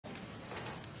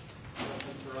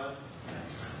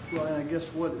Well, and I guess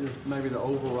what is maybe the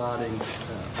overriding,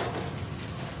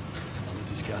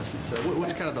 these guys can say,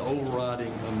 what's kind of the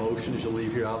overriding emotion as you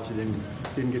leave here? Obviously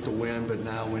didn't get to win, but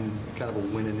now in kind of a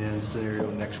winning in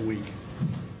scenario next week.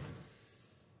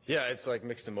 Yeah, it's like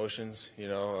mixed emotions, you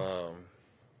know.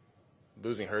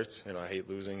 Losing hurts, you know, I hate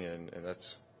losing, and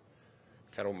that's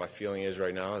kind of what my feeling is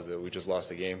right now, is that we just lost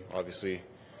the game. Obviously,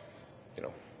 you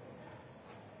know,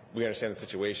 we understand the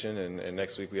situation, and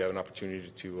next week we have an opportunity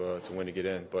to win to get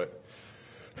in. But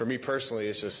for me personally,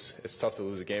 it's tough to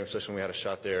lose a game, especially when we had a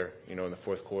shot there, you know, in the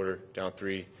fourth quarter, down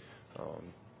 3. You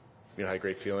know, I had a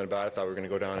great feeling about it. I thought we were going to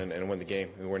go down and win the game.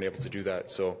 We weren't able to do that.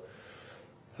 So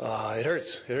it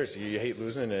hurts. It hurts. You hate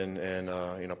losing, and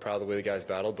you know, proud of the way the guys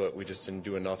battled, but we just didn't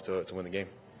do enough to win the game.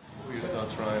 What were your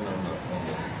thoughts, Ryan, on the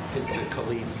hit to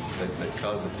Khalif that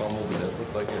caused the fumble? Did that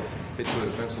look like a hit to a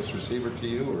defenseless receiver to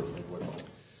you, or what?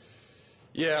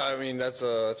 Yeah, I mean, that's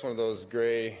one of those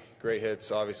great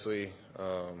hits. Obviously,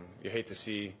 you hate to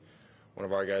see one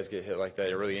of our guys get hit like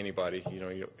that, or really anybody. You know,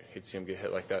 you hate to see him get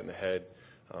hit like that in the head.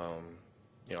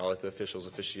 You know, I'll let the officials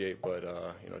officiate, but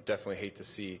you know, definitely hate to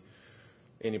see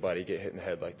anybody get hit in the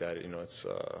head like that. You know, it's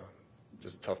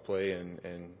just a tough play, and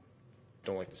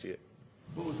don't like to see it.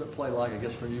 What was that play like, I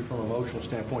guess, for you from an emotional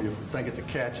standpoint? You think it's a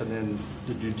catch, and then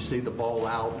did you see the ball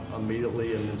out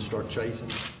immediately and then start chasing?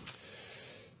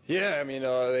 Yeah, I mean,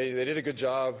 they did a good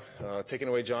job taking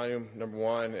away Johnny, number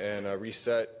one, and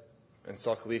reset, and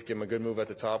saw Khalif give him a good move at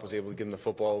the top, was able to give him the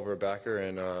football over a backer,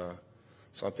 and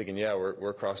so I'm thinking, yeah,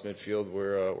 we're across midfield,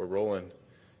 we're rolling,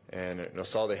 and you know,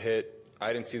 saw the hit.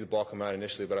 I didn't see the ball come out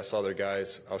initially, but I saw their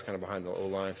guys. I was kind of behind the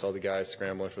O-line, saw the guys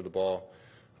scrambling for the ball,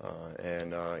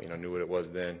 and you know, knew what it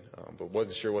was then, but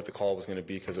wasn't sure what the call was going to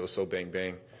be because it was so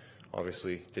bang-bang.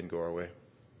 Obviously, didn't go our way.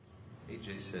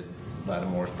 A.J. said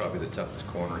Lattimore is probably the toughest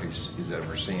corner he's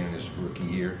ever seen in his rookie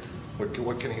year.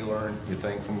 What can he learn, you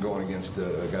think, from going against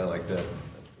a guy like that?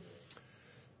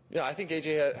 Yeah, I think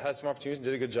A.J. had some opportunities and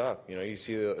did a good job. You know, you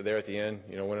see there at the end,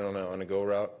 you know, winning on a go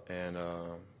route, and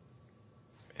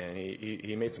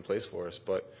he made some plays for us.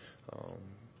 But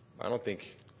I don't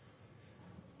think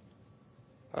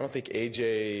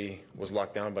A.J. was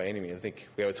locked down by any means. I think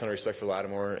we have a ton of respect for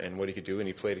Lattimore and what he could do, and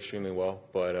he played extremely well.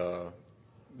 But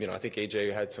you know, I think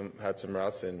A.J. had some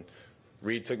routes, and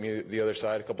Reed took me the other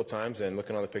side a couple times, and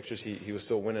looking on the pictures, he was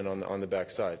still winning on the back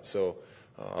side. So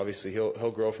obviously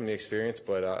he'll grow from the experience,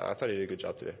 but I thought he did a good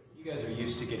job today. You guys are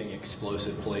used to getting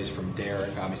explosive plays from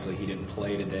Derek. Obviously, he didn't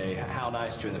play today. How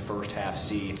nice to, in the first half,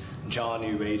 see John,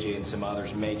 A.J., and some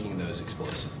others making those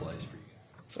explosive plays for you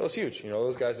guys? Well, it's huge. You know,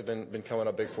 those guys have been coming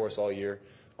up big for us all year.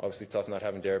 Obviously, tough not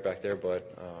having Derek back there,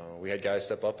 but we had guys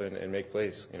step up and make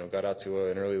plays. You know, got out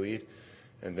to an early lead,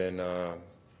 and then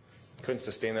couldn't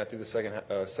sustain that through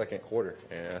the second quarter.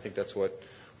 And I think that's what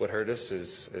hurt us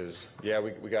is yeah,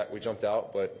 we jumped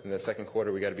out, but in the second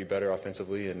quarter we got to be better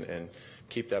offensively and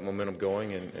keep that momentum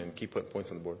going and keep putting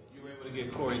points on the board. You were able to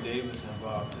get Corey Davis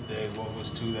involved today. What was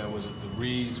to that? Was it the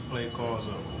Reed's play calls,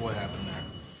 or what happened there?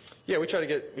 Yeah, we try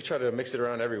to mix it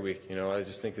around every week. You know, I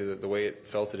just think that the way it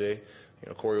fell today, you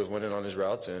know, Corey was winning on his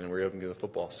routes and we were able to get the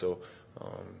football. So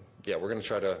yeah, we're going to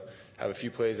try to have a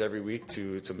few plays every week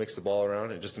to mix the ball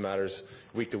around. It just matters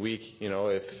week to week, you know,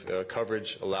 if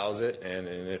coverage allows it and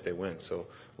if they win. So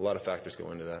a lot of factors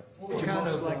go into that. What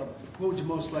would you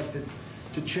most like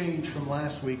to change from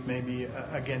last week, maybe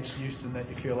against Houston, that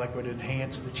you feel like would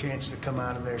enhance the chance to come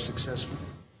out of there successfully?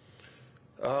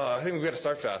 I think we've got to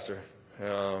start faster.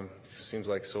 Seems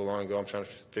like so long ago. I'm trying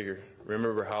to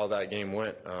remember how that game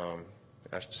went.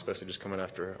 Especially just coming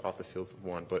off the field with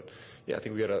one. But yeah, I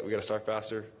think we got to start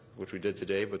faster, which we did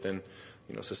today. But then,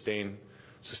 you know, sustain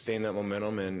that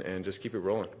momentum and just keep it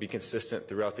rolling. Be consistent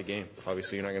throughout the game.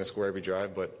 Obviously, you're not going to score every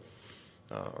drive, but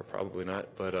or probably not.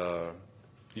 But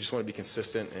you just want to be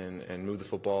consistent and move the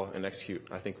football and execute.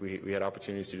 I think we had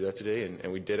opportunities to do that today,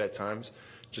 and we did at times.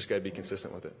 Just got to be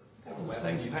consistent with it.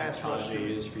 Tajay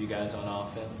is for you guys on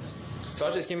offense.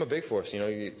 Tajay's came up big for us. You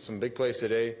know, some big plays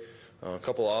today. A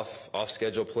couple off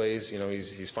schedule plays. You know,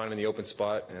 he's finding the open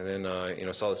spot, and then you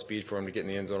know, saw the speed for him to get in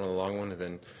the end zone on the long one, and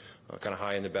then kind of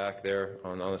high in the back there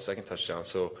on the second touchdown.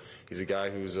 So he's a guy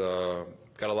who's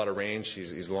got a lot of range.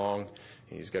 He's long.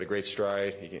 He's got a great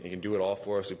stride. He can do it all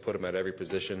for us. We put him at every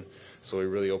position, so he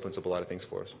really opens up a lot of things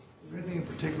for us. Is there anything in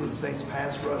particular the Saints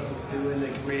pass rush was doing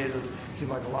that created,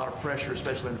 seemed like a lot of pressure,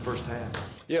 especially in the first half?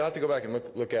 Yeah, I'll have to go back and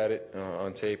look at it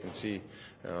on tape and see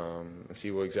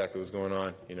what exactly was going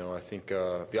on. You know, I think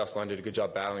the offensive line did a good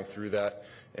job battling through that,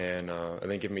 and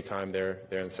then giving me time there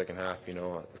in the second half. You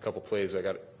know, a couple plays I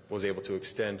got was able to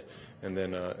extend and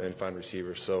then and find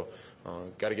receivers. So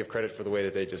got to give credit for the way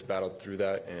that they just battled through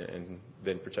that and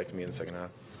then protected me in the second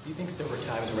half. Do you think there were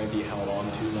times where maybe you held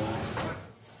on too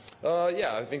long?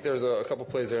 Yeah, I think there's a couple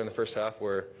plays there in the first half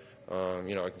where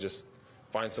you know, I could just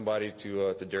find somebody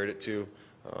to dirt it to.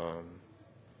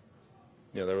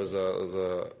 You know, there was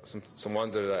some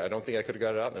ones that I don't think I could have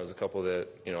got it out, and there was a couple that,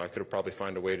 you know, I could have probably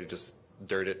found a way to just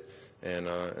dirt it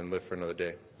and live for another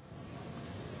day.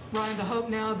 Ryan, the hope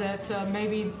now that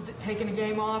maybe taking a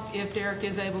game off, if Derek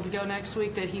is able to go next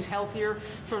week, that he's healthier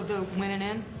for the winning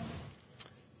end?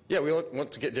 Yeah, we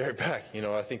want to get Derek back. You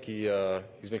know, I think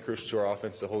he's been crucial to our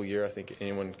offense the whole year. I think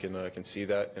anyone can see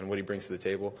that and what he brings to the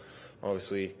table.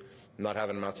 Obviously, not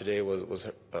having him out today was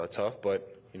tough,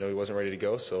 but you know, he wasn't ready to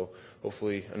go. So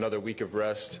hopefully, another week of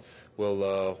rest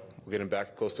will get him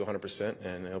back close to 100%,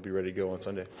 and he'll be ready to go on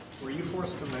Sunday. Were you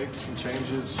forced to make some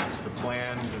changes to the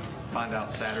plan to find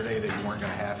out Saturday that you weren't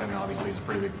going to have him? Obviously, it's a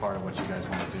pretty big part of what you guys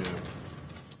want to do.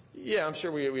 Yeah, I'm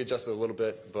sure we adjusted a little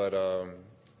bit, but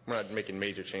we're not making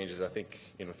major changes. I think,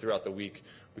 you know, throughout the week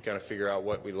we kind of figure out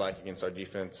what we like against our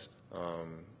defense,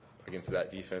 against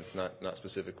that defense, not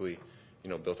specifically, you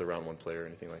know, built around one player or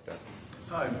anything like that.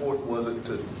 How important was it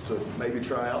to maybe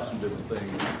try out some different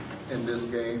things in this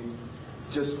game,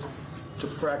 just to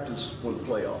practice for the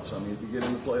playoffs? I mean, if you get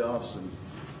in the playoffs and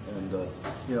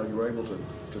you know, you were able to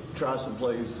try some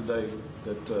plays today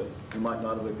that you might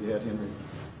not have if you had Henry.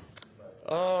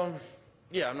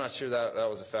 Yeah, I'm not sure that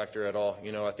was a factor at all.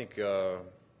 You know, I think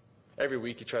every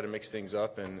week you try to mix things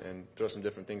up and throw some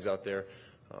different things out there.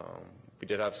 We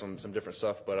did have some different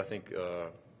stuff, but I think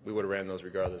we would have ran those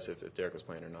regardless if Derek was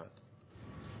playing or not.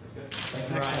 Thank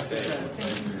you,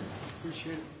 Ryan.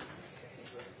 Appreciate it.